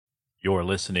You're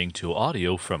listening to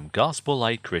audio from Gospel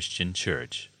Light Christian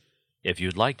Church. If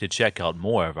you'd like to check out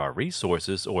more of our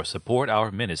resources or support our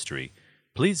ministry,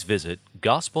 please visit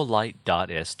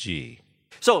gospellight.sg.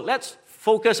 So let's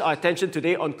focus our attention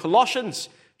today on Colossians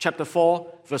chapter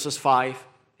 4, verses 5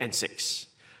 and 6.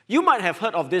 You might have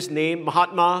heard of this name,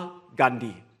 Mahatma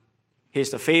Gandhi. He's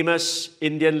the famous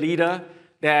Indian leader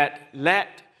that led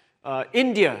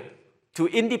India to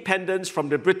independence from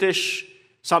the British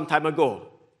some time ago.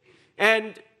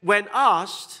 And when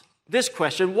asked this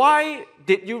question, why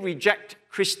did you reject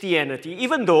Christianity,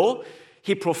 even though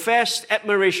he professed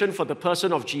admiration for the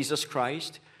person of Jesus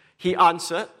Christ, he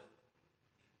answered,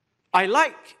 I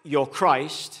like your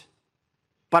Christ,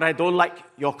 but I don't like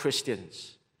your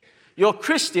Christians. Your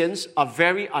Christians are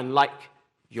very unlike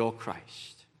your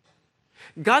Christ.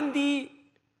 Gandhi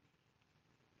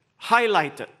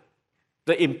highlighted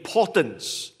the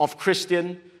importance of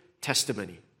Christian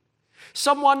testimony.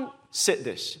 Someone said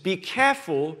this, be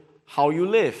careful how you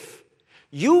live.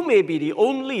 You may be the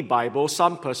only Bible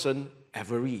some person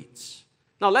ever reads.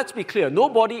 Now let's be clear,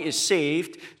 nobody is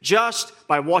saved just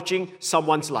by watching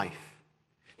someone's life.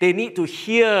 They need to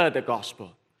hear the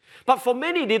gospel. But for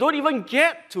many, they don't even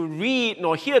get to read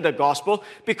nor hear the gospel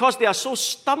because they are so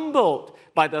stumbled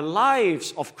by the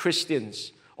lives of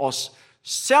Christians or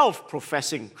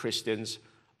self-professing Christians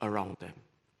around them.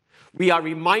 We are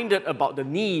reminded about the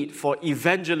need for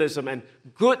evangelism and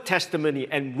good testimony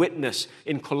and witness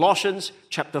in Colossians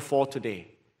chapter 4 today.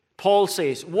 Paul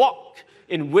says, walk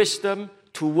in wisdom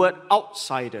toward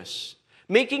outsiders,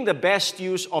 making the best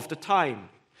use of the time.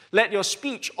 Let your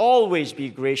speech always be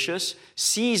gracious,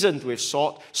 seasoned with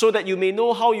salt, so that you may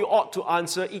know how you ought to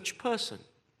answer each person.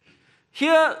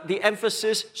 Here, the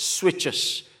emphasis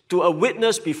switches to a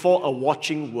witness before a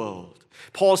watching world.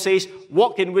 Paul says,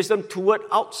 walk in wisdom toward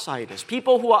outsiders,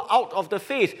 people who are out of the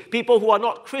faith, people who are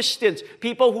not Christians,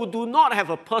 people who do not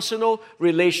have a personal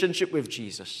relationship with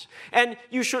Jesus. And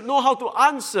you should know how to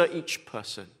answer each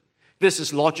person. This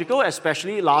is logical,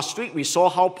 especially last week we saw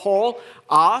how Paul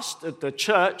asked the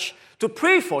church to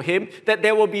pray for him that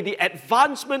there will be the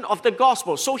advancement of the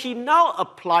gospel. So he now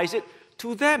applies it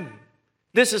to them.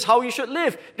 This is how you should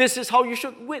live. This is how you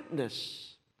should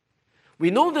witness. We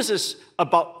know this is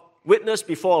about witness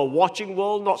before a watching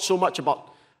world, not so much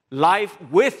about life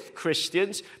with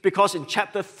Christians, because in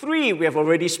chapter 3 we have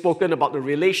already spoken about the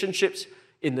relationships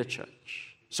in the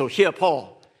church. So here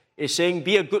Paul is saying,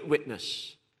 be a good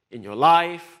witness in your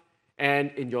life and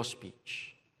in your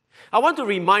speech. I want to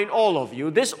remind all of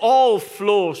you, this all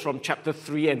flows from chapter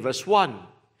 3 and verse 1.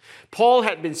 Paul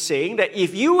had been saying that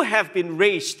if you have been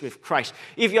raised with Christ,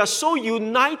 if you are so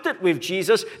united with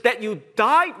Jesus that you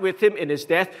died with him in his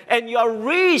death and you are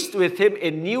raised with him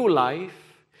in new life,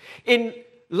 in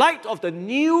light of the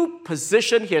new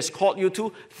position he has called you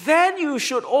to, then you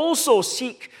should also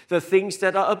seek the things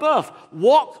that are above.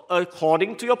 Walk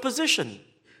according to your position.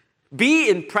 Be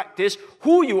in practice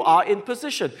who you are in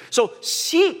position. So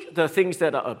seek the things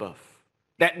that are above.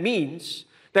 That means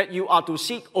that you are to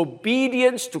seek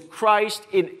obedience to Christ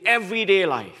in everyday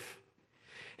life.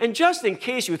 And just in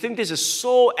case you think this is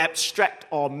so abstract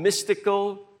or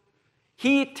mystical,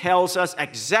 he tells us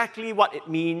exactly what it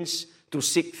means to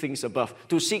seek things above,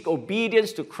 to seek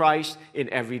obedience to Christ in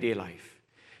everyday life.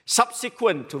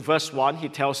 Subsequent to verse 1, he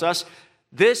tells us,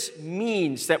 this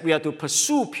means that we are to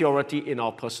pursue purity in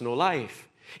our personal life.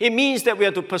 It means that we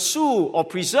are to pursue or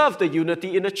preserve the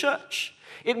unity in the church.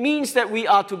 It means that we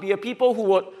are to be a people who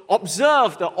would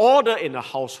observe the order in the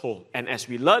household. And as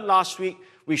we learned last week,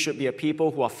 we should be a people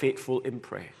who are faithful in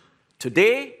prayer.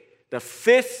 Today, the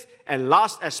fifth and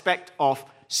last aspect of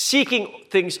seeking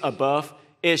things above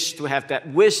is to have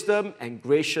that wisdom and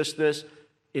graciousness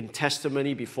in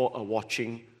testimony before a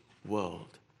watching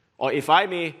world. Or if I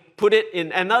may put it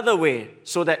in another way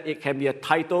so that it can be a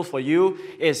title for you,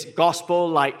 is Gospel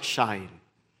Light Shine.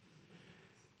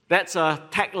 That's a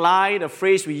tagline, a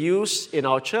phrase we use in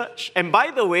our church. And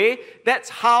by the way, that's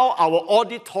how our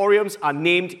auditoriums are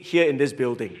named here in this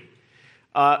building.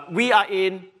 We are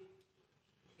in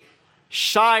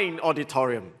Shine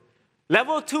Auditorium.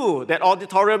 Level 2, that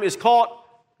auditorium is called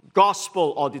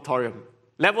Gospel Auditorium.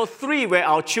 Level 3, where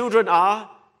our children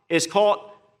are, is called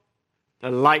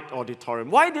the Light Auditorium.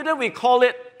 Why didn't we call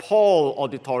it Paul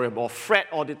Auditorium or Fred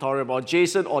Auditorium or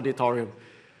Jason Auditorium?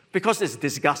 Because it's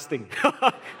disgusting.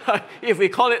 If we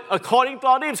call it according to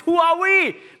our names, who are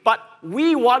we? But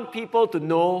we want people to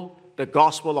know the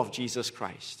gospel of Jesus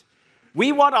Christ.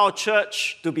 We want our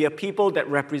church to be a people that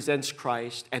represents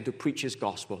Christ and to preach his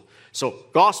gospel. So,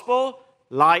 gospel,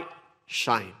 light,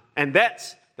 shine. And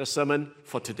that's the sermon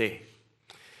for today.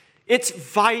 It's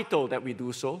vital that we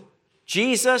do so.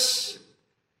 Jesus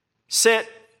said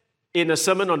in a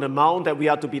Sermon on the Mount that we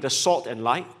are to be the salt and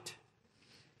light.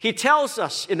 He tells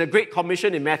us in the Great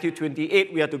Commission in Matthew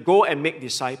 28, we are to go and make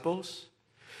disciples.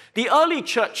 The early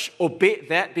church obeyed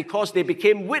that because they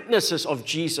became witnesses of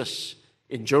Jesus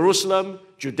in Jerusalem,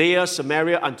 Judea,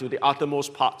 Samaria, unto the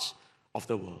uttermost parts of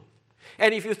the world.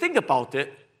 And if you think about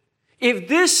it, if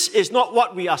this is not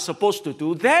what we are supposed to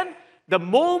do, then the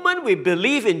moment we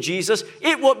believe in Jesus,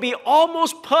 it would be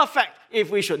almost perfect if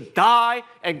we should die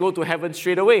and go to heaven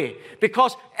straight away.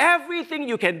 Because everything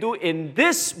you can do in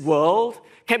this world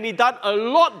can be done a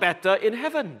lot better in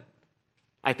heaven.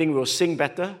 I think we'll sing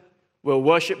better, we'll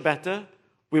worship better,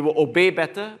 we will obey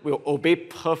better, we'll obey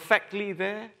perfectly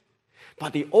there.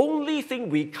 But the only thing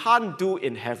we can't do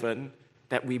in heaven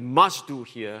that we must do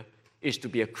here is to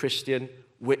be a Christian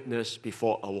witness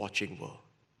before a watching world.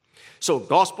 So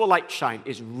gospel light shine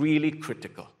is really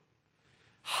critical.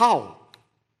 How?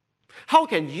 How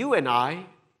can you and I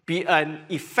be an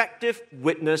effective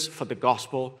witness for the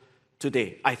gospel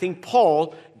today? I think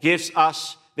Paul gives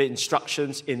us the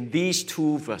instructions in these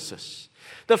two verses.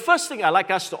 The first thing I'd like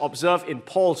us to observe in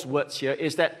Paul's words here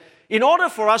is that in order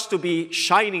for us to be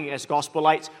shining as gospel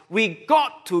lights, we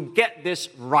got to get this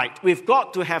right. We've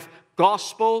got to have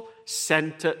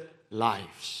gospel-centered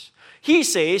lives. He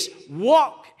says,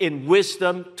 walk in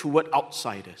wisdom toward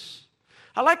outsiders.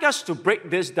 I'd like us to break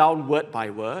this down word by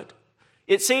word.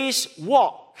 It says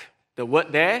walk. The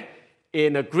word there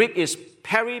in the Greek is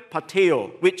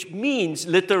peripateo, which means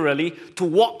literally to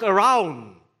walk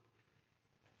around.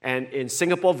 And in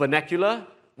Singapore vernacular,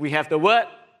 we have the word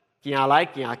kia lai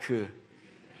kia ke.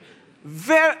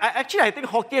 Actually, I think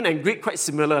Hokkien and Greek quite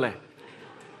similar.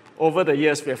 Over the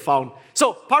years, we have found.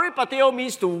 So, peripateo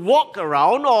means to walk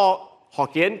around, or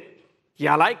Hokkien,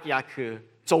 kia lai kia ke,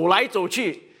 走来走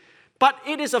去. But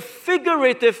it is a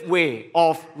figurative way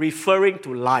of referring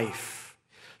to life.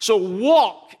 So,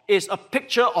 walk is a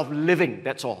picture of living,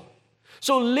 that's all.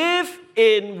 So, live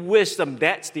in wisdom,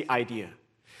 that's the idea.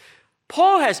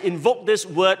 Paul has invoked this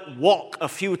word walk a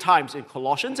few times in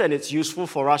Colossians, and it's useful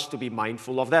for us to be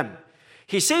mindful of them.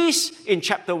 He says in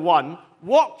chapter 1,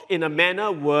 walk in a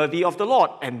manner worthy of the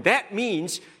Lord. And that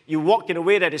means you walk in a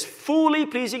way that is fully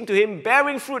pleasing to Him,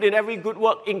 bearing fruit in every good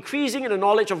work, increasing in the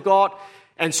knowledge of God,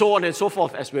 and so on and so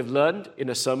forth, as we've learned in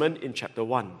a sermon in chapter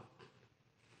 1.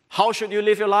 How should you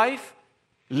live your life?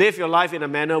 Live your life in a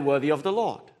manner worthy of the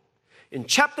Lord. In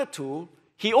chapter 2,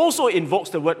 he also invokes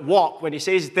the word walk when he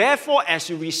says, therefore, as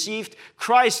you received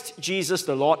Christ Jesus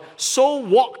the Lord, so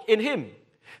walk in Him.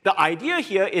 The idea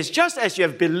here is just as you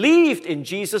have believed in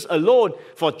Jesus alone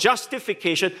for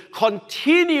justification,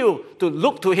 continue to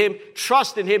look to Him,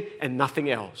 trust in Him, and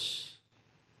nothing else.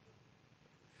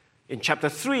 In chapter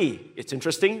 3, it's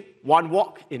interesting, one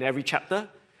walk in every chapter.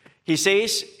 He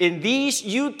says, in these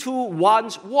you too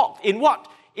once walked. In what?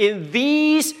 In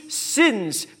these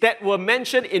sins that were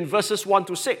mentioned in verses 1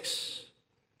 to 6.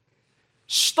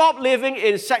 Stop living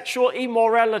in sexual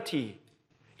immorality,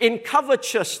 in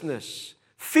covetousness,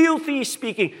 filthy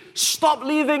speaking. Stop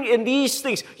living in these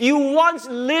things. You once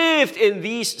lived in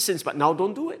these sins, but now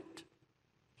don't do it.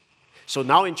 So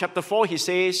now in chapter 4, he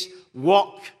says,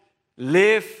 walk,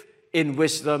 live in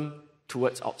wisdom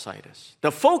towards outsiders.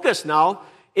 The focus now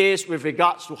is with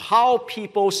regards to how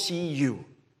people see you.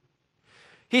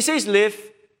 He says live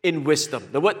in wisdom.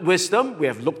 The word wisdom we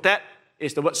have looked at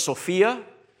is the word Sophia,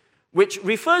 which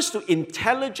refers to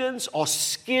intelligence or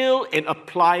skill in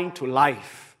applying to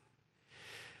life.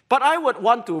 But I would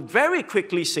want to very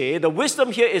quickly say the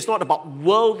wisdom here is not about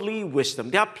worldly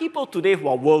wisdom. There are people today who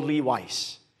are worldly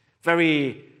wise,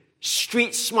 very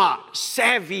street smart,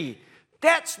 savvy.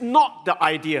 That's not the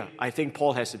idea I think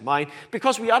Paul has in mind,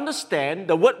 because we understand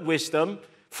the word wisdom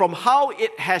from how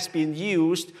it has been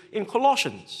used in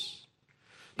Colossians.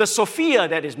 The Sophia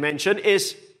that is mentioned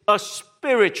is a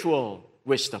spiritual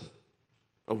wisdom,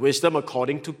 a wisdom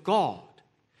according to God.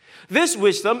 This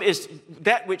wisdom is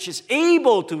that which is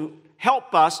able to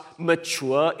help us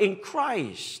mature in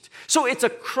Christ. So it's a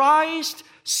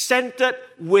Christ-centered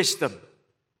wisdom.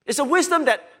 It's a wisdom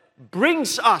that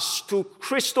brings us to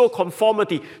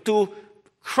Christoconformity, to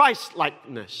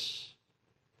Christ-likeness.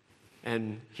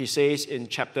 And he says in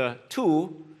chapter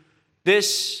 2,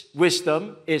 this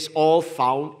wisdom is all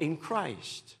found in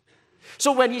Christ.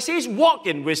 So when he says walk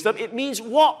in wisdom, it means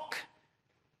walk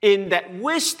in that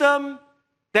wisdom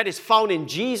that is found in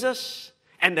Jesus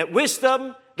and that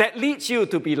wisdom that leads you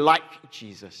to be like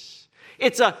Jesus.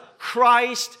 It's a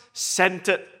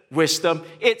Christ-centered wisdom.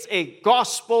 It's a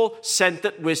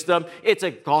gospel-centered wisdom. It's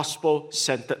a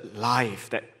gospel-centered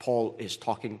life that Paul is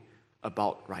talking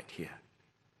about right here.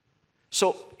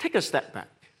 So take a step back.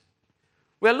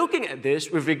 We're looking at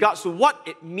this with regards to what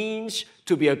it means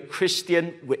to be a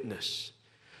Christian witness.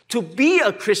 To be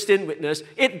a Christian witness,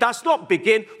 it does not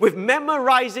begin with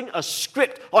memorizing a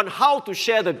script on how to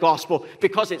share the gospel,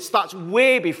 because it starts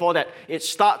way before that. It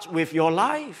starts with your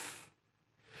life.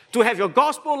 To have your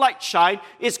gospel light shine,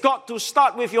 it's got to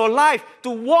start with your life. To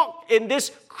walk in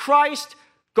this Christ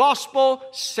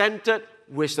gospel-centered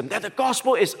wisdom, that the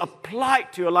gospel is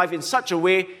applied to your life in such a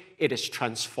way it is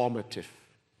transformative.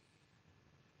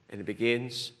 And it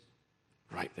begins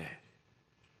right there.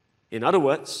 In other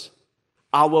words,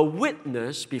 our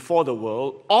witness before the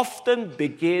world often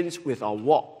begins with our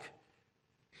walk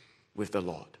with the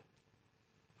Lord.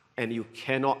 And you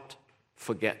cannot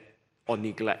forget or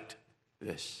neglect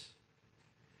this.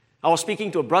 I was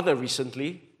speaking to a brother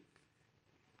recently.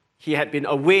 He had been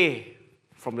away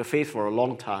from the faith for a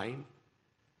long time,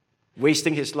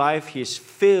 wasting his life. He is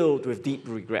filled with deep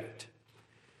regret.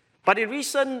 But in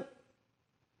recent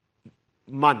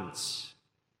months,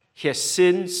 he has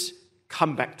since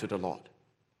come back to the Lord.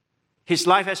 His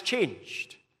life has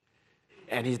changed.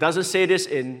 And he doesn't say this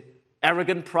in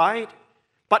arrogant pride,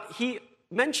 but he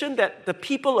mentioned that the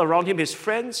people around him, his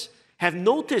friends, have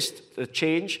noticed the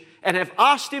change and have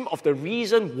asked him of the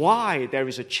reason why there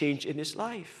is a change in his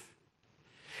life.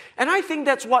 And I think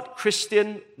that's what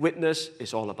Christian witness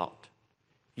is all about.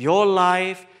 Your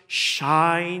life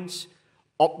shines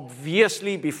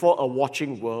obviously before a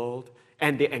watching world,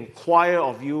 and they inquire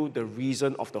of you the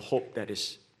reason of the hope that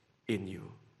is in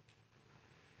you.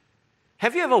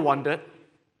 Have you ever wondered?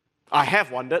 I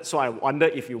have wondered, so I wonder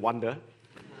if you wonder.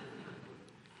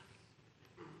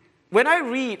 When I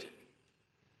read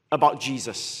about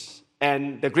Jesus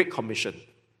and the Great Commission,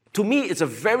 to me it's a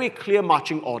very clear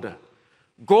marching order.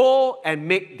 Go and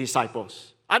make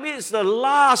disciples. I mean, it's the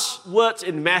last words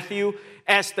in Matthew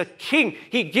as the king.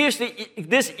 He gives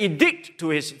this edict to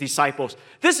his disciples.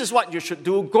 This is what you should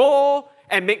do. Go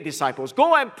and make disciples.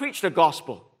 Go and preach the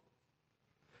gospel.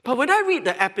 But when I read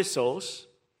the epistles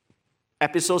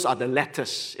are the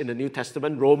letters in the New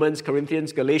Testament, Romans,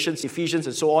 Corinthians, Galatians, Ephesians,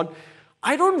 and so on,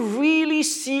 I don't really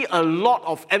see a lot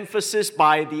of emphasis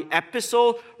by the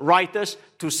epistle writers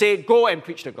to say, go and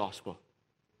preach the gospel.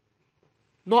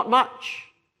 Not much.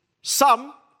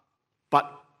 Some,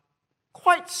 but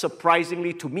quite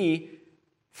surprisingly to me,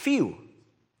 few.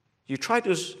 You try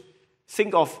to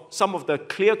think of some of the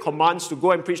clear commands to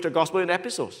go and preach the gospel in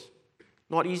epistles.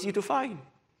 Not easy to find.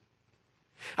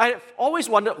 I've always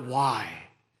wondered why.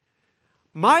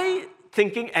 My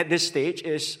thinking at this stage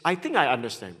is, I think I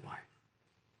understand why.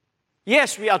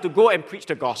 Yes, we are to go and preach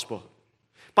the gospel.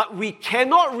 But we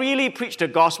cannot really preach the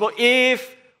gospel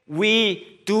if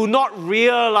we do not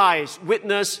realize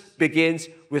witness begins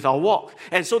with our walk.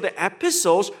 And so the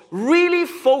epistles really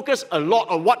focus a lot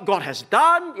on what God has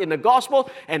done in the gospel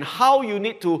and how you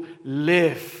need to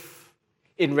live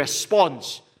in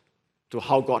response to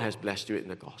how God has blessed you in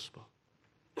the gospel.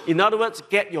 In other words,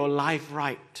 get your life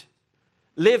right.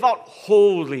 Live out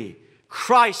holy,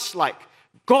 Christ-like,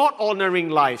 God-honoring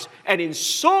lives. And in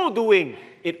so doing,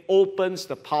 it opens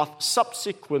the path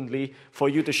subsequently for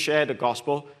you to share the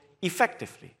gospel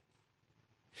effectively.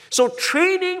 So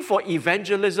training for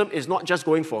evangelism is not just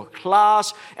going for a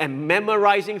class and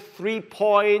memorizing 3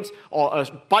 points or a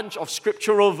bunch of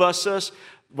scriptural verses.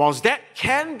 Whilst that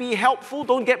can be helpful,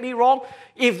 don't get me wrong,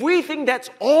 if we think that's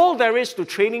all there is to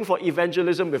training for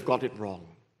evangelism, we've got it wrong.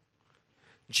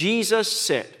 Jesus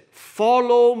said,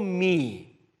 "Follow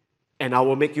me, and I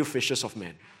will make you fishers of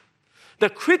men." The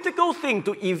critical thing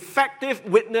to effective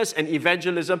witness and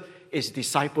evangelism is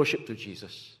discipleship to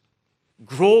Jesus.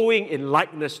 Growing in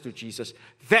likeness to Jesus.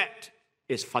 That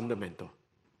is fundamental.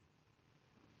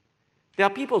 There are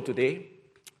people today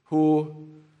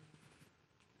who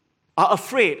are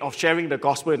afraid of sharing the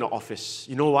gospel in the office.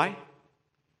 You know why?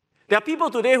 There are people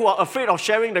today who are afraid of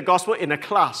sharing the gospel in a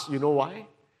class. You know why?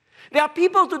 There are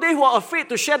people today who are afraid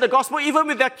to share the gospel even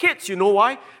with their kids. You know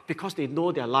why? Because they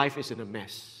know their life is in a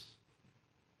mess.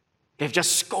 They've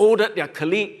just scolded their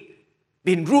colleague,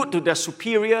 been rude to their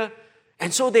superior,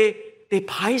 and so they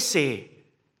paise.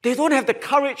 They don't have the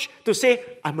courage to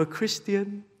say, "I'm a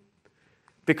Christian."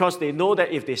 Because they know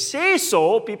that if they say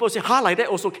so, people say, like that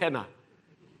also can.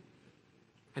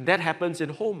 And that happens in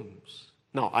homes.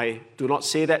 Now, I do not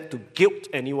say that to guilt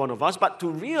any one of us, but to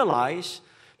realize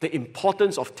the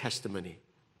importance of testimony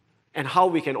and how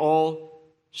we can all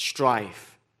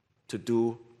strive to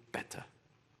do better.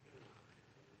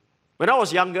 When I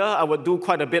was younger, I would do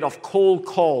quite a bit of cold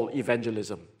call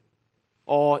evangelism,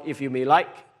 or if you may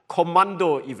like,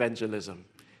 commando evangelism.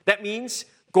 That means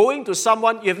going to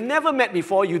someone you've never met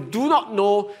before, you do not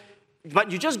know,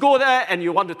 But you just go there and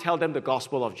you want to tell them the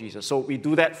gospel of Jesus. So we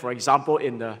do that, for example,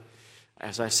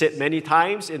 as I said many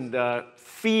times, in the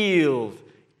field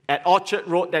at Orchard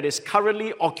Road that is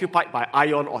currently occupied by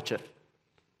Ion Orchard.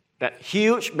 That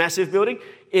huge, massive building.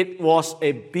 It was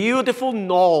a beautiful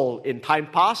knoll in time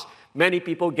past. Many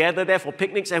people gather there for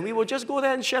picnics, and we would just go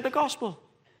there and share the gospel.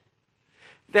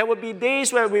 There would be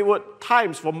days where we would,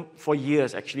 for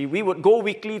years actually, we would go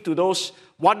weekly to those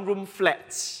one-room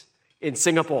flats in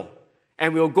Singapore.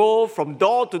 And we'll go from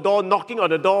door to door, knocking on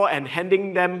the door and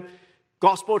handing them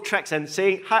gospel tracts and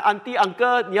saying, "Hi, auntie,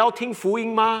 uncle, 你要听福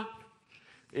音吗?"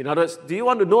 In other words, do you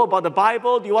want to know about the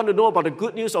Bible? Do you want to know about the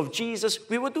good news of Jesus?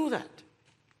 We would do that.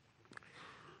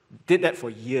 Did that for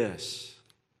years.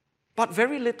 But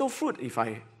very little fruit, if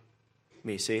I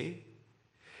may say.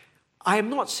 I am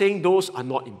not saying those are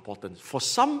not important. For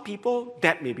some people,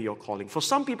 that may be your calling. For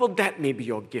some people, that may be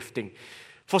your gifting.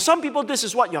 For some people, this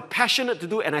is what you're passionate to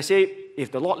do. And I say, if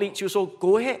the Lord leads you, so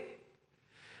go ahead.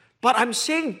 But I'm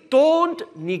saying don't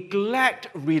neglect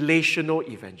relational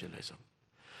evangelism.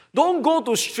 Don't go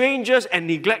to strangers and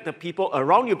neglect the people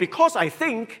around you, because I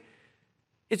think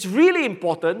it's really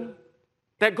important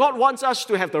that God wants us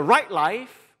to have the right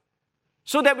life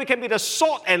so that we can be the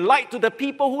salt and light to the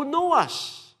people who know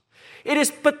us. It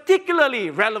is particularly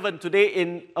relevant today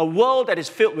in a world that is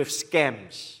filled with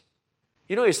scams.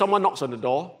 You know, if someone knocks on the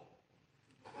door,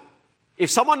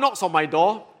 if someone knocks on my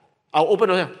door, I'll open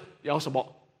the door. 有什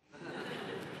么?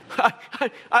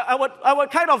 I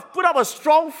would kind of put up a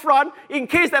strong front in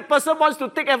case that person wants to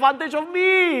take advantage of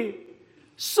me.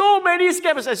 So many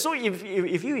scammers. And so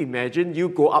if you imagine you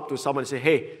go up to someone and say,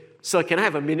 "Hey, sir, can I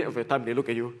have a minute of your time?" They look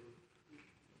at you.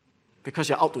 Because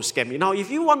you're out to scam me. Now, if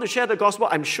you want to share the gospel,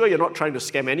 I'm sure you're not trying to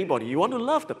scam anybody. You want to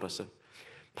love the person.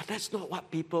 But that's not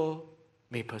what people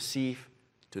may perceive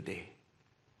today.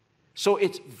 So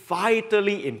it's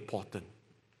vitally important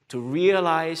to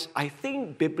realize, I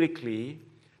think biblically,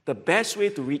 the best way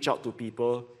to reach out to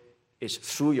people is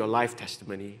through your life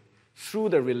testimony, through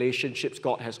the relationships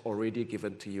God has already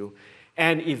given to you.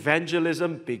 And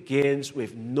evangelism begins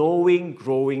with knowing,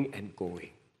 growing, and going.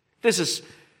 This is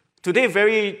today,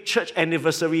 very church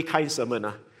anniversary kind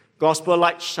sermon. Gospel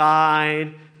light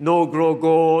shine, know, grow,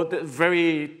 go.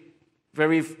 Very,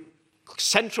 very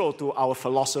central to our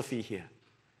philosophy here.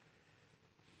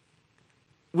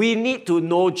 We need to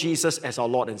know Jesus as our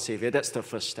Lord and Savior. That's the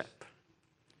first step.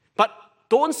 But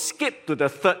don't skip to the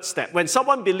third step. When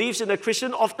someone believes in a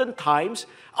Christian, oftentimes,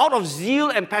 out of zeal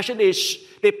and passion,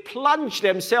 they plunge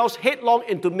themselves headlong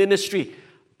into ministry.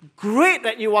 Great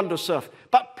that you want to serve,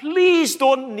 but please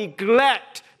don't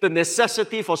neglect the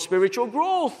necessity for spiritual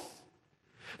growth.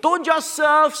 Don't just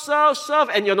serve,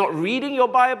 and you're not reading your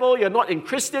Bible, you're not in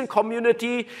Christian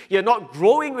community, you're not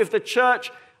growing with the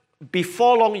church.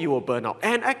 Before long, you will burn out.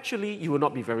 And actually, you will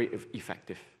not be very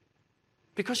effective.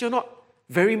 Because you're not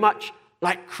very much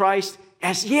like Christ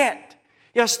as yet.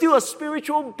 You're still a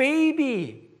spiritual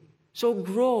baby. So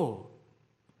grow.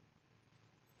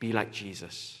 Be like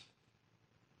Jesus.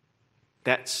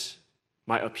 That's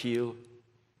my appeal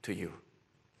to you.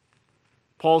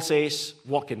 Paul says,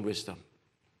 walk in wisdom.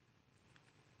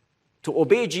 To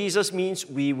obey Jesus means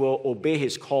we will obey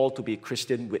his call to be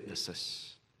Christian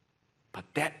witnesses. But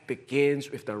that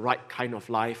begins with the right kind of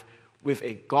life, with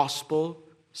a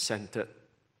gospel-centered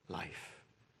life.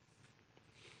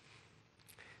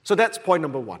 So that's point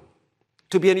number one.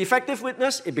 To be an effective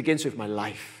witness, it begins with my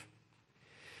life.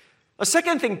 A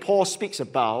second thing Paul speaks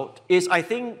about is, I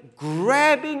think,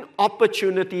 grabbing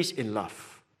opportunities in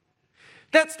love.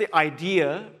 That's the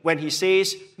idea when he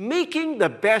says, making the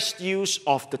best use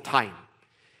of the time.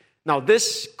 Now,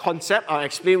 this concept, I'll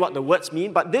explain what the words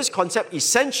mean, but this concept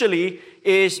essentially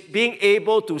is being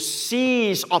able to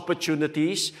seize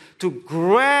opportunities, to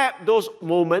grab those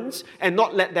moments and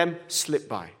not let them slip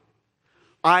by.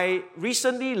 I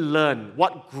recently learned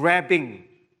what grabbing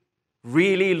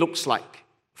really looks like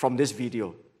from this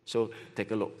video. So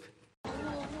take a look.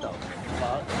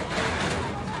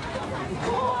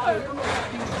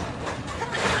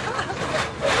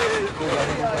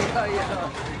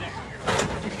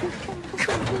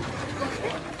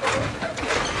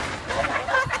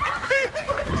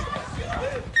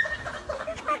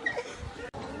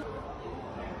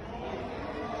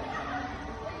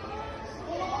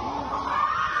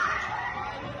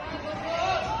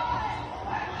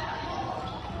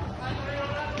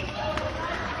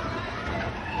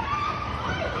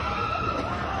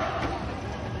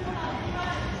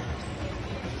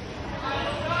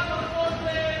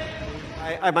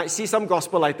 I might see some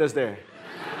gospel lighters there.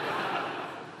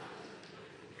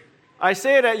 I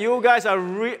say that you guys are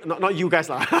not you guys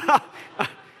lah.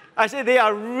 I say they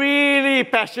are really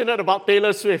passionate about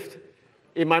Taylor Swift.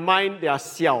 In my mind, they are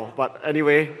xiao, but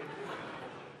anyway.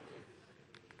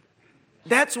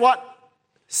 That's what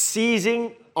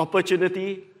seizing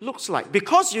opportunity looks like.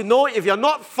 Because you know if you're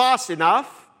not fast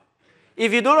enough,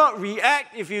 if you do not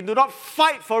react, if you do not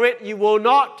fight for it, you will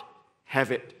not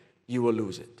have it. You will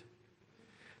lose it.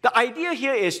 The idea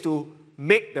here is to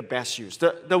make the best use.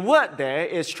 The word there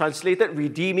is translated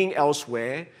redeeming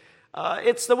elsewhere.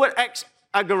 It's the word ex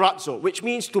agarazzo, which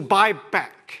means to buy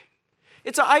back.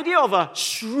 It's an idea of a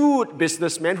shrewd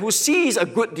businessman who sees a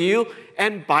good deal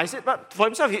and buys it, but for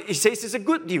himself, he says it's a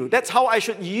good deal. That's how I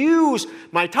should use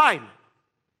my time.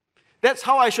 That's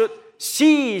how I should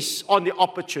seize on the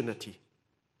opportunity.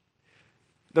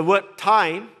 The word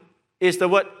time is the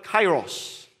word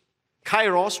kairos.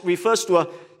 Kairos refers to a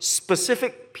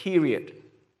specific period,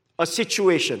 a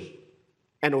situation,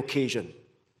 an occasion.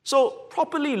 So,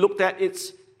 properly looked at,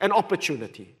 it's an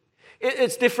opportunity.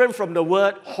 It's different from the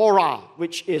word hora,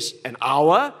 which is an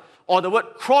hour, or the word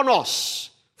chronos,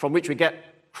 from which we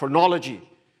get chronology.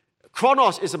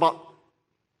 Chronos is about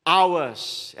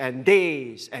hours and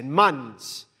days and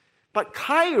months. But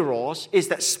kairos is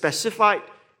that specified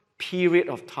period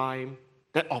of time,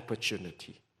 that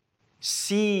opportunity.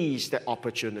 Seize that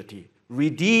opportunity.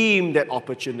 Redeem that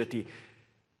opportunity.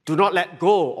 Do not let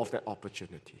go of that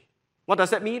opportunity. What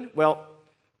does that mean? Well,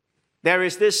 there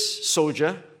is this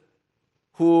soldier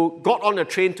who got on a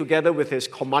train together with his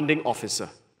commanding officer.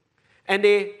 And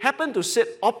they happened to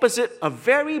sit opposite a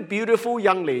very beautiful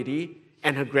young lady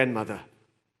and her grandmother.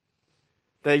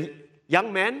 The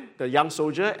young man, the young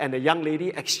soldier, and the young lady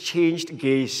exchanged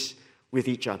gaze with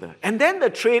each other. And then the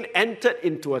train entered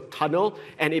into a tunnel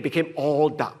and it became all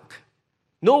dark.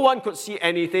 No one could see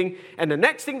anything, and the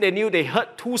next thing they knew, they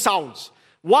heard two sounds.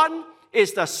 One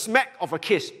is the smack of a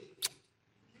kiss.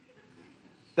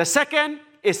 The second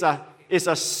is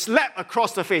a slap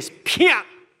across the face. Pia!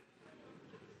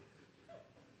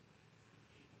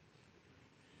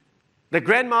 The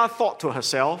grandma thought to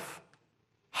herself,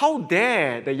 how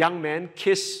dare the young man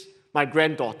kiss my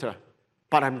granddaughter,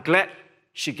 but I'm glad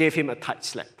she gave him a tight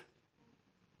slap.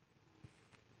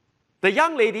 The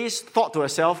young lady thought to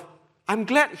herself, I'm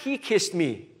glad he kissed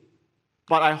me,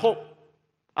 but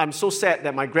I'm so sad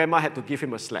that my grandma had to give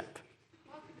him a slap.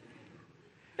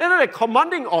 And then the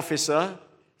commanding officer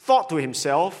thought to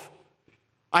himself,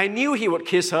 I knew he would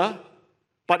kiss her,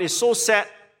 but it's so sad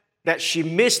that she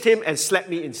missed him and slapped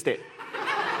me instead.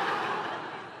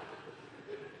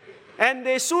 And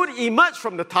they soon emerged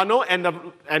from the tunnel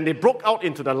and they broke out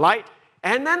into the light.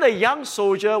 And then the young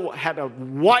soldier had a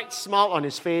wide smile on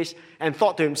his face and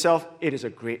thought to himself, it is a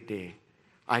great day.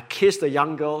 I kissed the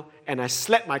young girl and I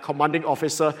slapped my commanding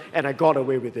officer and I got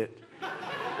away with it.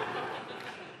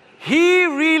 He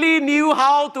really knew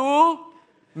how to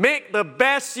make the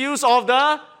best use of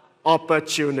the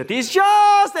opportunity. It's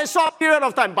just a short period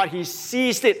of time, but he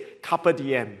seized it, carpe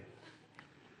diem.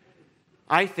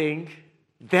 I think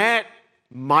that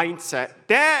mindset,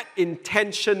 that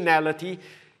intentionality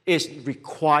is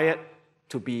required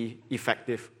to be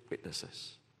effective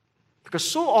witnesses. Because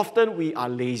so often we are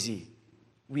lazy,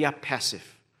 we are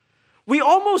passive. We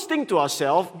almost think to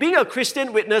ourselves, being a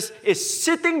Christian witness is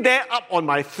sitting there up on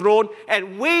my throne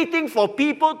and waiting for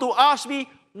people to ask me,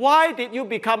 why did you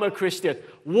become a Christian?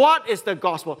 What is the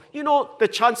gospel? You know, the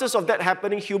chances of that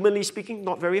happening, humanly speaking,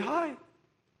 not very high.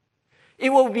 It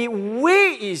will be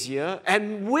way easier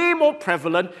and way more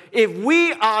prevalent if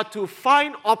we are to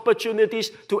find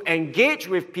opportunities to engage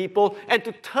with people and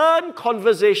to turn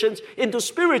conversations into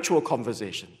spiritual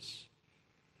conversations.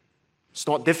 It's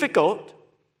not difficult.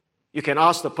 You can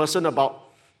ask the person about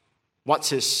what's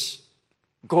his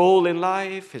goal in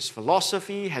life, his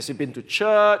philosophy, has he been to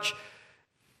church.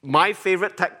 My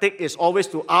favorite tactic is always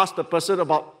to ask the person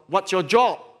about what's your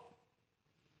job?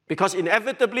 Because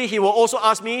inevitably he will also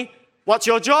ask me, what's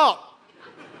your job?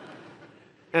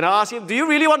 And I ask him, do you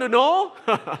really want to know?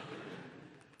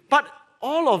 But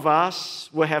all of us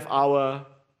will have our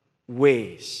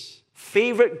ways,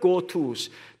 favorite go-tos,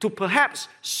 to perhaps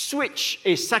switch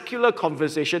a secular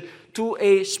conversation to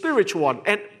a spiritual one.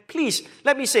 And please,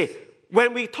 let me say,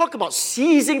 when we talk about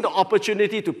seizing the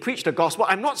opportunity to preach the gospel,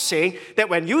 I'm not saying that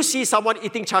when you see someone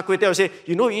eating char kway teow, you say,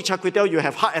 you know, you eat char kway teow, you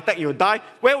have heart attack, you die.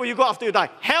 Where will you go after you die?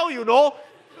 Hell, you know.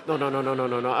 No.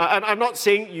 I'm not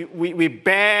saying we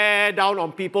bear down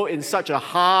on people in such a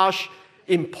harsh,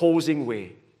 imposing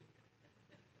way.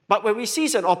 But when we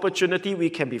seize an opportunity, we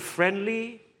can be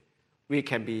friendly, we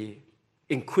can be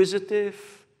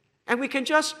inquisitive, and we can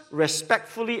just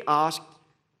respectfully ask,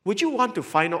 would you want to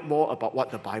find out more about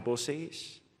what the Bible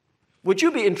says? Would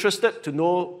you be interested to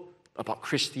know about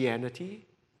Christianity?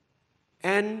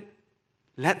 and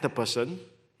let the person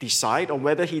decide on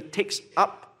whether he takes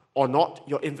up or not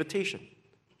your invitation.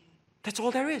 That's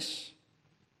all there is.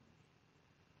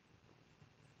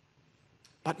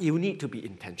 But you need to be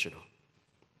intentional.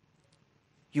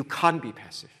 You can't be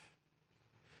passive.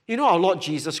 You know, our Lord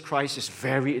Jesus Christ is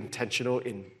very intentional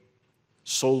in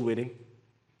soul winning.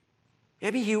 I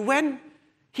mean,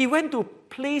 he went to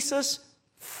places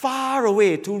far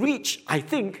away to reach, I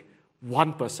think,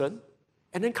 one person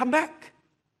and then come back.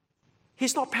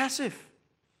 He's not passive.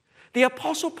 The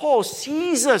Apostle Paul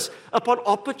seizes upon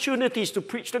opportunities to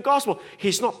preach the gospel.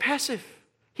 He's not passive.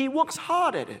 He works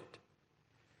hard at it.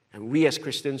 And we as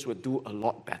Christians would do a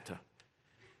lot better.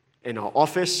 In our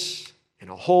office, in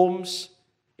our homes,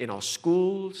 in our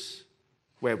schools,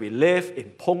 where we live,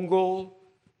 in Punggol,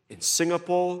 in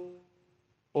Singapore.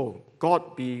 Oh,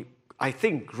 God be, I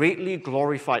think, greatly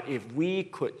glorified if we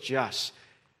could just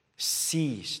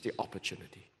seize the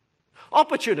opportunity.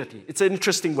 Opportunity, it's an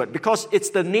interesting word because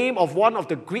it's the name of one of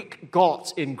the Greek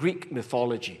gods in Greek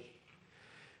mythology.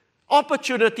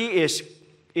 Opportunity is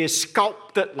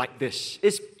sculpted like this,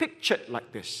 is pictured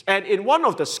like this. And in one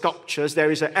of the sculptures,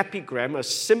 there is an epigram, a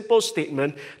simple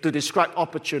statement to describe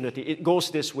opportunity. It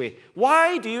goes this way.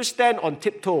 Why do you stand on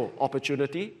tiptoe,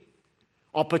 opportunity?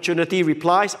 Opportunity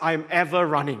replies, I am ever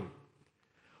running.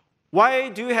 Why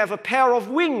do you have a pair of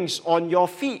wings on your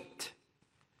feet?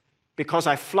 Because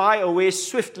I fly away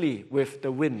swiftly with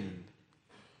the wind.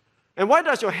 And why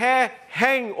does your hair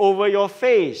hang over your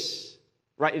face?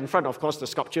 Right in front, of course, the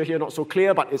sculpture here not so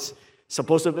clear, but it's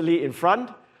supposedly in front.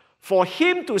 For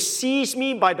him to seize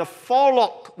me by the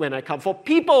forelock when I come. For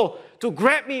people to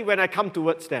grab me when I come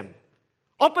towards them.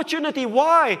 Opportunity,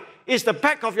 why is the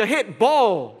back of your head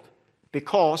bald?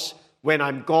 Because when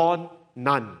I'm gone,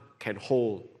 none can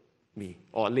hold me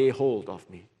or lay hold of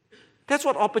me. That's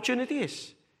what opportunity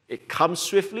is. It comes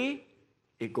swiftly,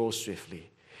 it goes swiftly.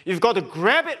 You've got to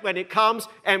grab it when it comes,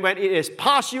 and when it is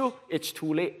past you, it's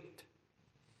too late.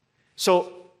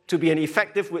 So, to be an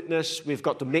effective witness, we've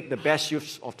got to make the best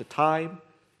use of the time.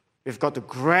 We've got to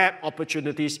grab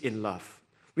opportunities in love.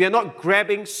 We are not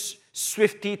grabbing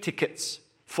Swifty tickets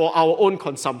for our own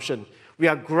consumption. We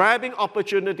are grabbing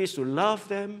opportunities to love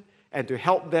them and to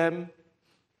help them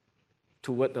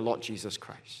toward the Lord Jesus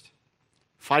Christ.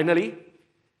 Finally,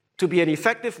 to be an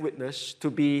effective witness,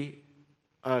 to be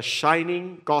a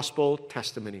shining gospel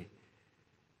testimony.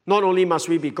 Not only must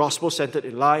we be gospel-centered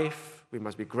in life, we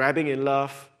must be grabbing in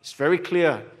love. It's very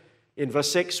clear. In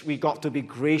verse 6, we got to be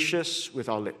gracious with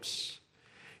our lips.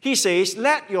 He says,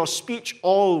 let your speech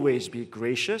always be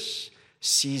gracious,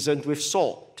 seasoned with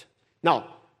salt. Now,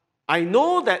 I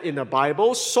know that in the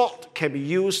Bible, salt can be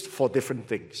used for different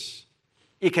things.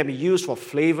 It can be used for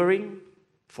flavoring,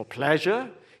 for pleasure.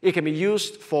 It can be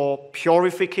used for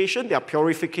purification. There are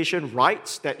purification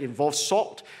rites that involve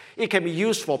salt. It can be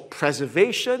used for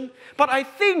preservation. But I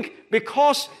think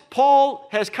because Paul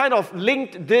has kind of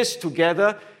linked this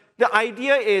together, the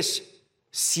idea is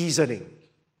seasoning,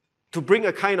 to bring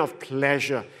a kind of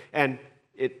pleasure. And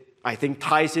it, I think,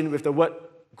 ties in with the word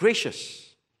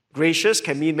gracious. Gracious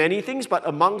can mean many things, but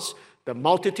amongst the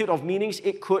multitude of meanings,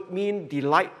 it could mean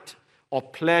delight or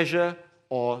pleasure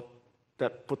or the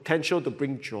potential to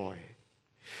bring joy.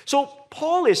 So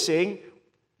Paul is saying,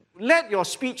 let your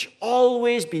speech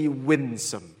always be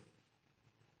winsome.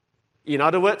 In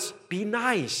other words, be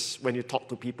nice when you talk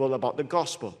to people about the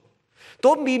gospel.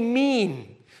 Don't be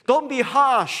mean. Don't be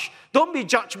harsh. Don't be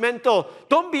judgmental.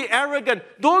 Don't be arrogant.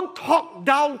 Don't talk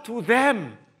down to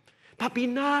them. But be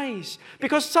nice.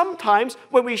 Because sometimes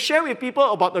when we share with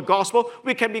people about the gospel,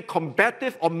 we can be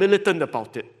combative or militant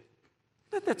about it.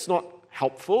 That's not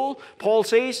helpful. Paul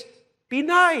says, be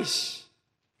nice.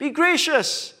 Be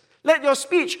gracious. Let your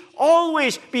speech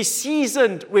always be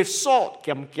seasoned with salt.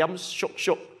 Kiam kiam, shok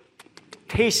shok.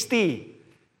 Tasty.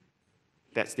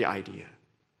 That's the idea.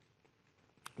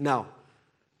 Now,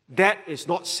 that is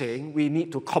not saying we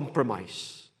need to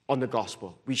compromise on the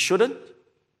gospel. We shouldn't.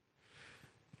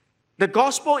 The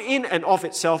gospel in and of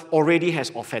itself already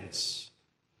has offense.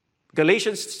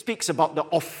 Galatians speaks about the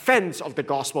offense of the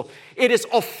gospel. It is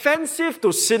offensive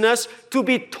to sinners to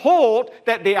be told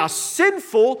that they are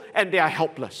sinful and they are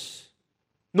helpless.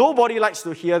 Nobody likes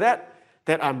to hear that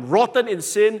I'm rotten in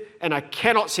sin and I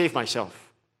cannot save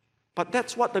myself. But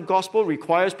that's what the gospel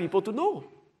requires people to know.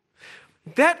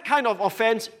 That kind of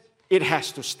offense, it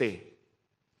has to stay.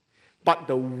 But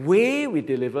the way we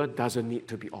deliver doesn't need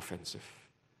to be offensive.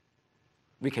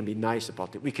 We can be nice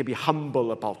about it. We can be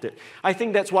humble about it. I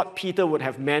think that's what Peter would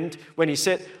have meant when he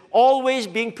said, always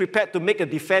being prepared to make a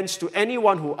defense to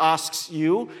anyone who asks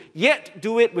you, yet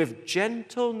do it with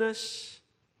gentleness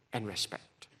and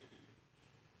respect.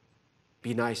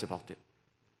 Be nice about it.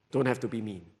 Don't have to be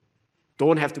mean.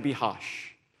 Don't have to be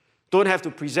harsh. Don't have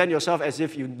to present yourself as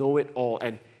if you know it all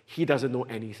and he doesn't know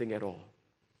anything at all.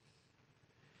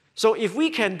 So if we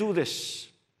can do this,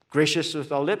 gracious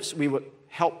with our lips, we would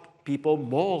help people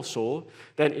more so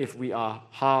than if we are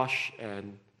harsh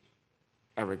and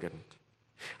arrogant.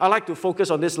 I like to focus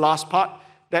on this last part,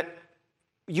 that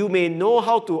you may know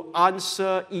how to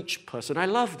answer each person. I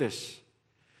love this.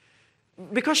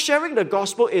 Because sharing the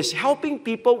gospel is helping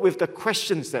people with the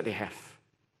questions that they have.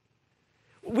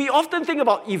 We often think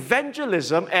about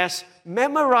evangelism as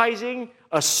memorizing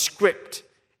a script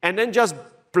and then just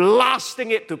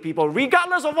blasting it to people,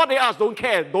 regardless of what they ask. Don't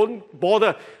care, don't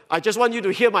bother. I just want you to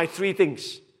hear my 3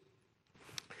 things.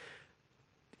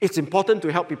 It's important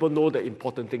to help people know the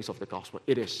important things of the gospel.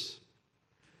 It is.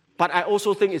 But I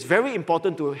also think it's very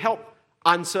important to help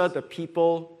answer the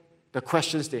people the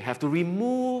questions they have, to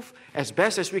remove, as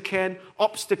best as we can,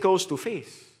 obstacles to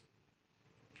faith.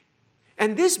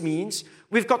 And this means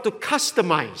we've got to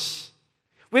customize.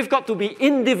 We've got to be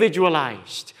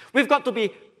individualized. We've got to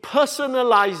be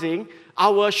personalizing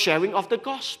our sharing of the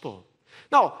gospel.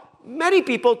 Now, many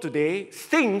people today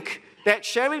think that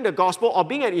sharing the gospel or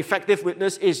being an effective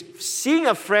witness is seeing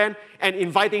a friend and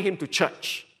inviting him to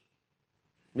church.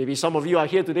 Maybe some of you are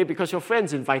here today because your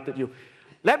friends invited you.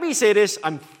 Let me say this,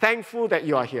 I'm thankful that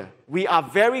you are here. We are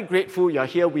very grateful you are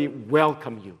here. We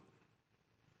welcome you.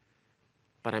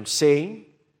 But I'm saying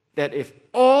that if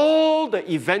all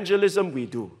the evangelism we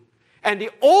do, and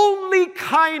the only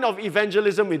kind of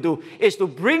evangelism we do is to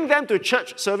bring them to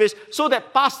church service so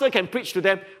that pastor can preach to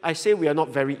them, I say we are not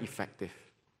very effective.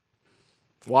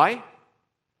 Why?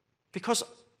 Because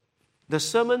the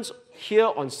sermons here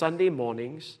on Sunday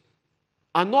mornings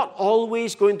are not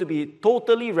always going to be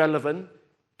totally relevant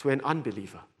to an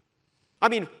unbeliever. I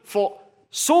mean, for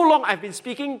so long I've been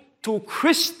speaking to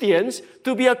Christians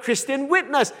to be a Christian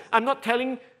witness. I'm not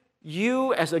telling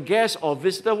you as a guest or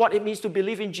visitor what it means to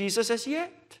believe in Jesus as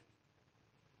yet.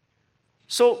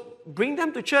 So bring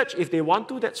them to church. If they want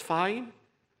to, that's fine.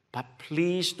 But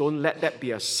please don't let that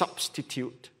be a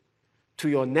substitute to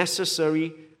your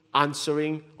necessary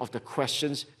answering of the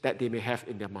questions that they may have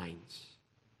in their minds.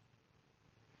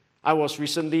 I was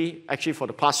recently, actually for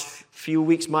the past few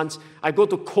weeks, months, I go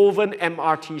to Kovan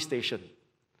MRT station.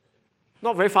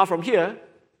 Not very far from here.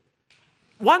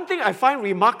 One thing I find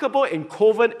remarkable in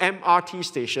Kovan MRT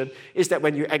station is that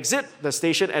when you exit the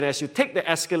station and as you take the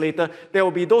escalator, there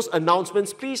will be those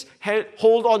announcements. Please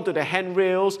hold on to the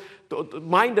handrails.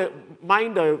 Mind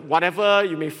the whatever,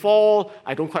 you may fall.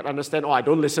 I don't quite understand or I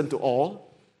don't listen to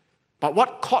all. But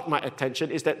what caught my attention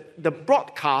is that the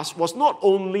broadcast was not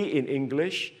only in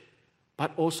English,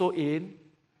 but also in...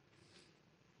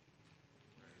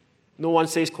 No one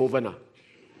says Kovan.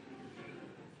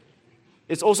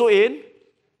 It's also in...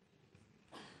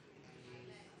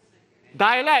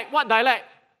 dialect. What dialect?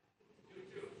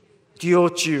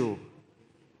 Teochew.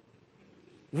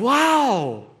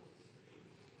 Wow.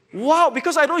 Wow,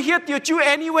 because I don't hear Teochew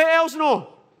anywhere else,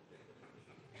 no.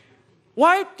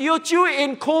 Why Teochew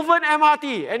in Kovan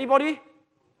MRT? Anybody?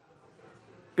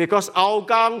 Because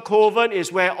Hougang Kovan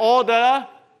is where all the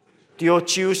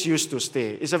Teochews used to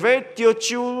stay. It's a very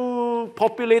Teochew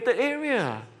populated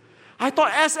area. I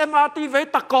thought SMRT very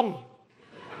takong.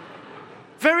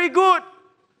 Very good.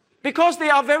 Because they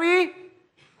are very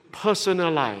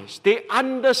personalized. They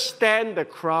understand the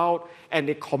crowd and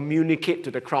they communicate to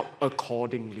the crowd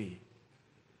accordingly.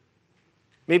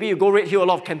 Maybe you go Red Hill, a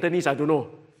lot of Cantonese, I don't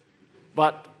know.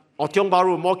 But, or Tiong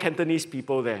Bahru, more Cantonese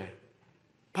people there.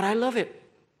 But I love it.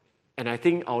 And I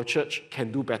think our church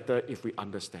can do better if we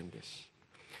understand this.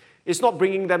 It's not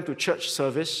bringing them to church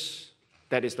service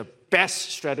that is the best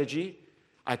strategy.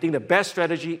 I think the best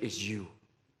strategy is you.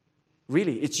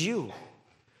 Really, it's you.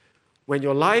 When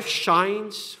your life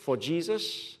shines for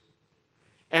Jesus,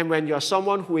 and when you're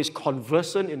someone who is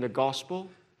conversant in the gospel,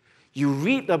 you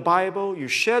read the Bible, you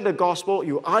share the gospel,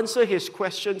 you answer his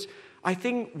questions, I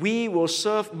think we will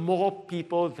serve more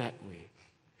people that way.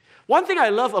 One thing I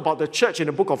love about the church in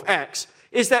the book of Acts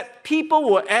is that people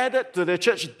were added to the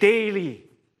church daily.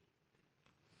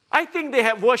 I think they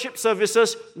have worship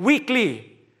services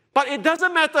weekly, but it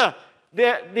doesn't matter.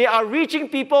 They are reaching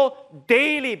people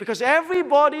daily because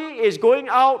everybody is going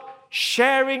out,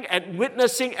 sharing and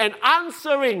witnessing and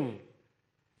answering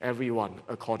everyone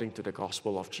according to the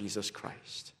gospel of Jesus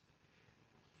Christ.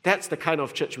 That's the kind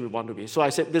of church we want to be. So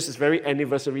I said this is very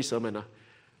anniversary sermon.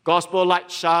 Gospel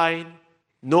light shine,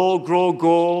 know, grow,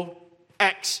 go,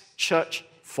 Acts church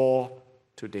for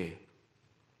today.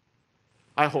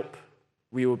 I hope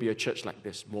we will be a church like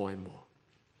this more and more.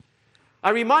 I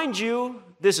remind you,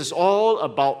 this is all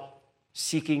about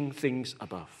seeking things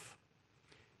above.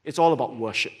 It's all about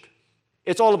worship.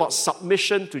 It's all about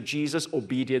submission to Jesus,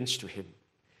 obedience to Him.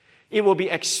 It will be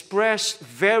expressed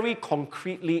very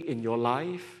concretely in your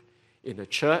life, in the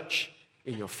church,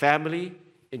 in your family,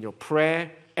 in your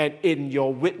prayer, and in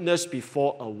your witness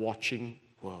before a watching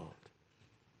world.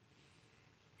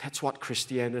 That's what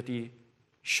Christianity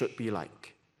should be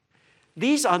like.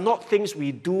 These are not things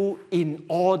we do in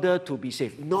order to be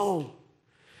saved. No.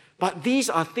 But these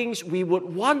are things we would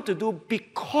want to do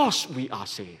because we are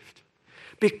saved.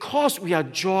 Because we are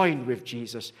joined with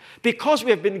Jesus. Because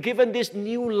we have been given this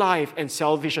new life and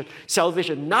salvation.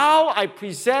 Now I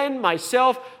present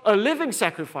myself a living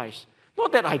sacrifice.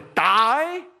 Not that I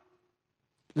die,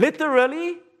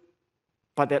 literally,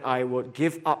 but that I would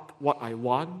give up what I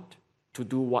want to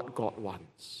do what God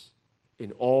wants.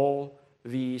 In all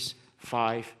these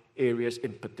 5 areas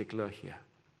in particular here.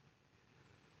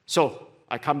 So,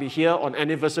 I can't be here on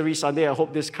Anniversary Sunday. I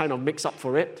hope this kind of makes up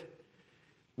for it.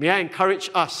 May I encourage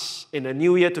us in the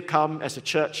new year to come as a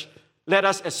church, let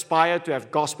us aspire to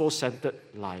have gospel-centered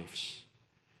lives.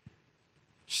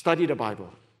 Study the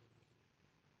Bible.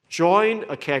 Join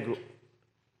a care group,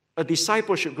 a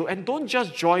discipleship group, and don't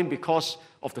just join because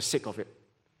of the sake of it,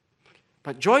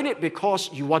 but join it because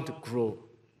you want to grow,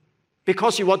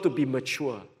 because you want to be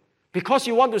mature, because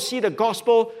you want to see the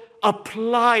gospel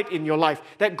applied in your life,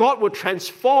 that God will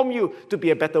transform you to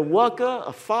be a better worker,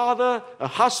 a father, a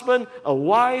husband, a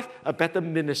wife, a better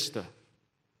minister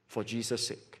for Jesus'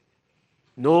 sake.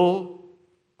 Know,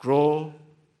 grow,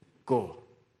 go.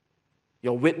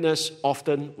 Your witness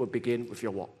often will begin with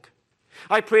your walk.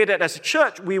 I pray that as a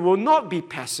church, we will not be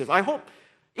passive. I hope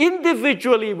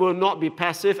individually we will not be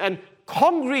passive, and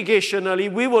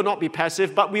congregationally we will not be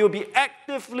passive, but we will be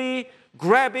actively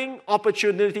grabbing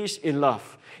opportunities in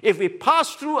love. If we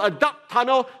pass through a dark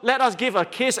tunnel, let us give a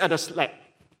kiss and a slap.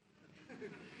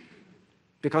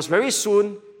 Because very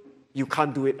soon, you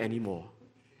can't do it anymore.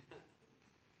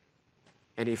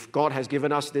 And if God has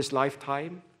given us this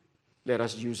lifetime, let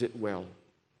us use it well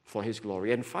for His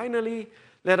glory. And finally,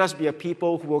 let us be a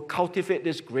people who will cultivate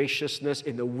this graciousness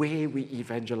in the way we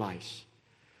evangelize.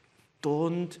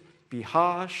 Don't be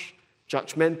harsh,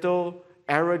 judgmental,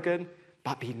 arrogant,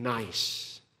 but be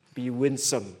nice, be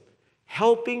winsome,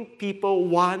 helping people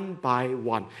one by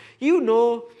one. You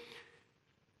know,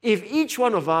 if each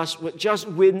one of us would just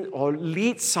win or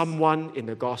lead someone in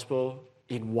the gospel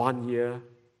in 1 year,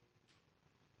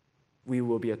 we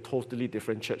will be a totally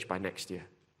different church by next year.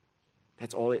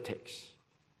 That's all it takes.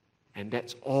 And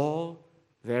that's all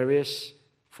there is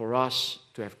for us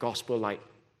to have gospel light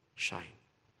shine.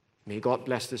 May God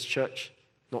bless this church,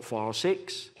 not for our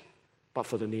sakes, but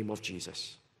for the name of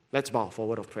Jesus. Let's bow for a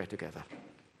word of prayer together.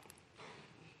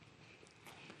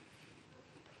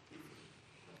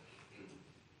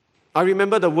 I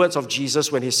remember the words of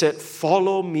Jesus when He said,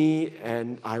 "Follow me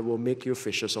and I will make you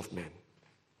fishers of men."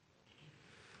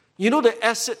 You know, the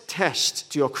acid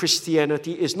test to your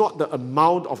Christianity is not the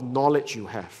amount of knowledge you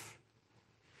have.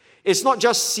 It's not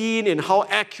just seen in how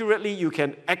accurately you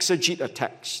can exegete a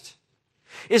text.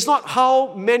 It's not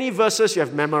how many verses you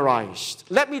have memorized.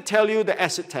 Let me tell you the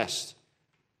acid test.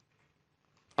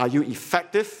 Are you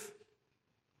effective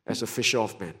as a fisher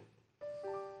of men?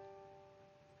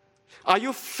 Are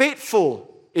you faithful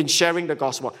in sharing the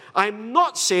gospel? I'm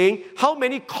not saying how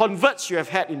many converts you have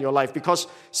had in your life, because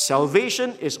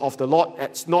salvation is of the Lord.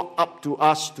 It's not up to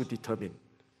us to determine.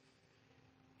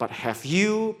 But have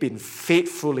you been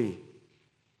faithfully,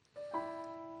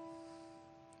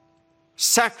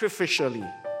 sacrificially,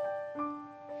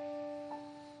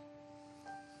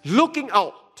 looking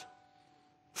out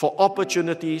for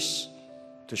opportunities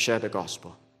to share the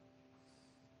gospel?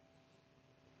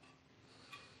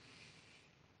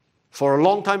 For a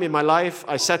long time in my life,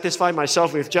 I satisfied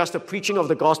myself with just the preaching of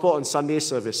the gospel on Sunday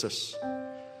services.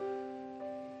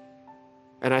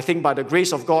 And I think by the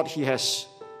grace of God, He has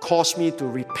caused me to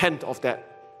repent of that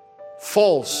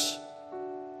false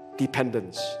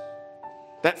dependence,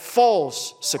 that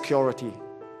false security.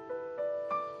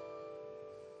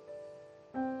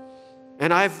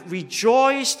 And I've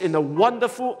rejoiced in the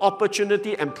wonderful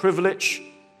opportunity and privilege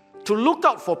to look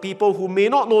out for people who may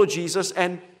not know Jesus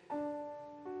and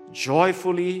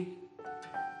joyfully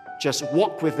just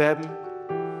walk with them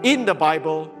in the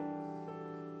Bible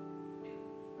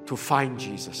to find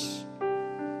Jesus.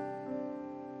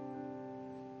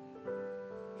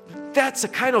 That's the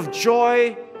kind of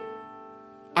joy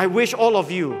I wish all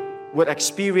of you would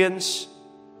experience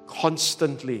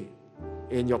constantly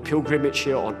in your pilgrimage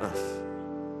here on earth.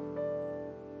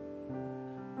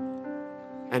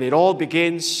 And it all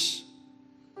begins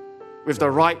with the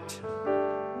right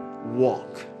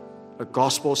walk, a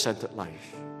gospel-centered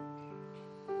life.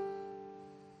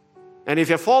 And if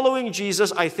you're following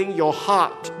Jesus, I think your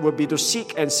heart will be to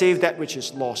seek and save that which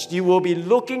is lost. You will be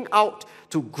looking out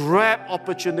to grab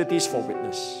opportunities for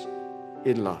witness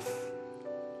in love.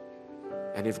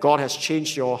 And if God has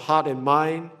changed your heart and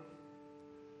mind,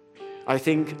 I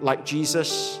think like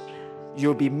Jesus,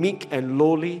 you'll be meek and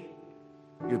lowly.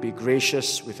 You'll be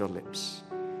gracious with your lips.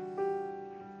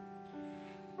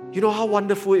 You know how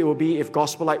wonderful it will be if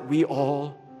Gospel Light, we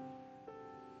all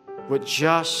would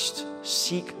just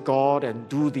seek God and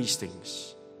do these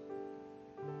things.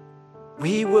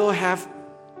 We will have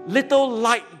little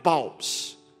light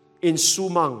bulbs in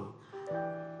Sumang,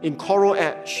 in Coral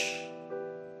Edge,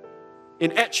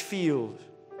 in Edgefield,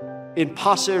 in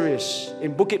Pasir Ris,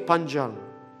 in Bukit Panjang,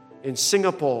 in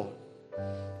Singapore,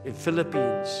 in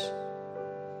Philippines,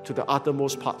 to the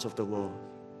uttermost parts of the world.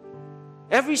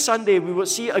 Every Sunday we would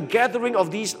see a gathering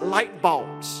of these light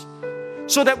bulbs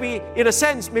so that we, in a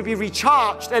sense, may be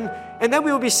recharged and then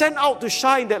we will be sent out to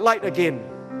shine that light again.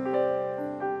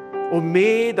 Oh,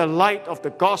 may the light of the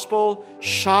gospel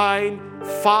shine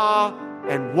far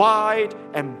and wide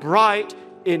and bright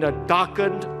in a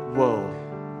darkened world.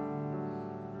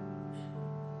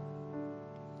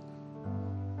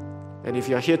 And if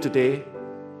you are here today,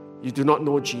 you do not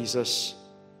know Jesus,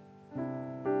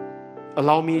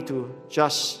 allow me to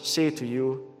just say to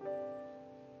you,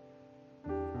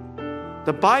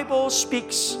 the Bible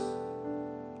speaks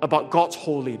about God's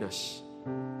holiness.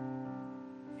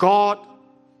 God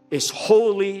is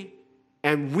holy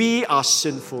and we are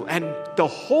sinful. And the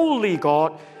holy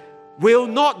God will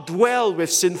not dwell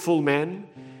with sinful men,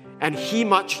 and He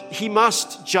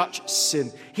must judge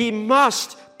sin. He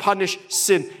must punish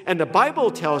sin. And the Bible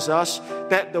tells us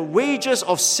that the wages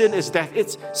of sin is death.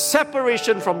 It's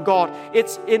separation from God.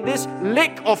 It's in this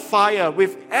lake of fire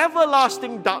with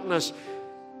everlasting darkness.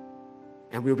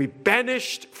 And we'll be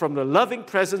banished from the loving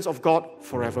presence of God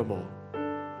forevermore.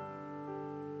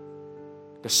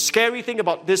 The scary thing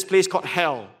about this place called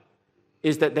hell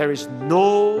is that there is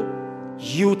no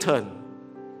U-turn.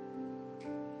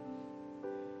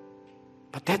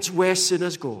 But that's where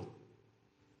sinners go,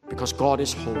 because God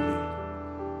is holy.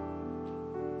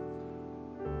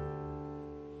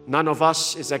 None of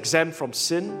us is exempt from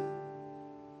sin.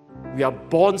 We are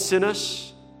born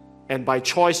sinners, and by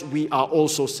choice we are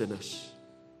also sinners.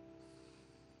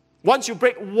 Once you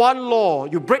break one law,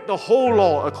 you break the whole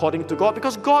law according to God,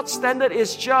 because God's standard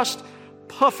is just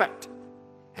perfect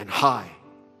and high.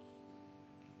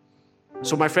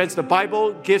 So my friends, the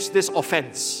Bible gives this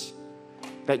offense,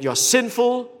 that you're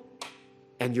sinful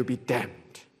and you'll be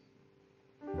damned.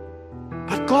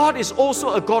 But God is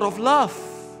also a God of love.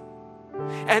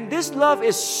 And this love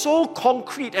is so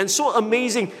concrete and so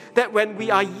amazing that when we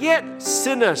are yet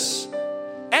sinners,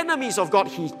 enemies of God,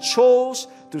 He chose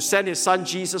to send His Son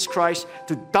Jesus Christ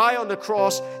to die on the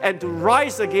cross and to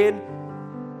rise again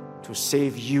to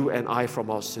save you and I from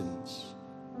our sins.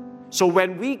 So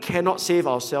when we cannot save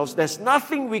ourselves, there's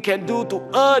nothing we can do to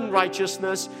earn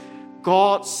righteousness.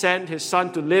 God sent His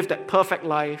Son to live that perfect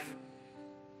life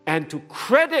and to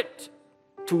credit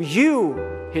to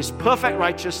you His perfect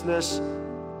righteousness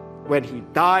when He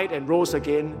died and rose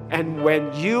again, and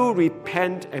when you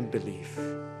repent and believe.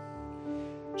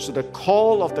 So the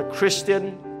call of the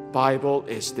Christian Bible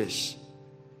is this: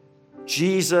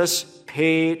 Jesus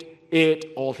paid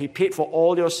it all. He paid for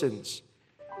all your sins.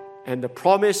 And the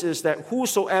promise is that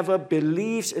whosoever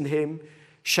believes in Him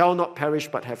shall not perish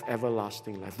but have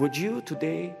everlasting life. Would you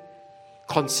today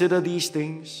consider these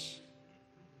things?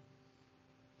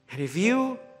 And if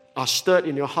you are stirred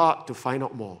in your heart to find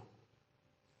out more,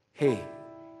 hey,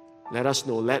 let us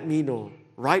know, let me know.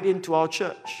 Write into our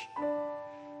church.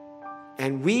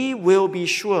 And we will be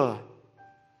sure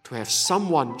to have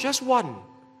someone, just one,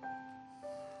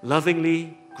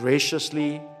 lovingly,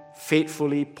 graciously,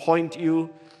 faithfully point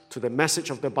you to the message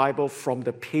of the Bible from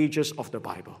the pages of the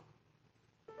Bible.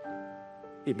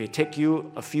 It may take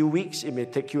you a few weeks, it may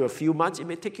take you a few months, it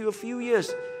may take you a few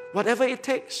years. Whatever it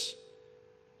takes,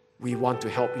 we want to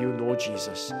help you know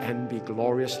Jesus and be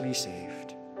gloriously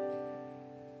saved.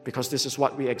 Because this is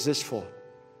what we exist for,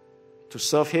 to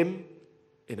serve Him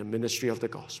in the ministry of the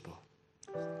gospel.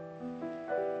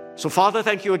 So Father,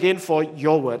 thank you again for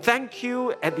your word. Thank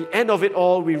you. At the end of it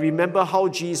all, we remember how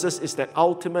Jesus is that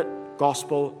ultimate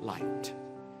gospel light.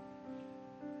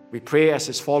 We pray as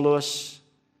His followers,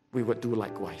 we would do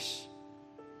likewise.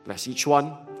 Bless each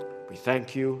one. We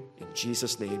thank you in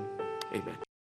Jesus' name. Amen.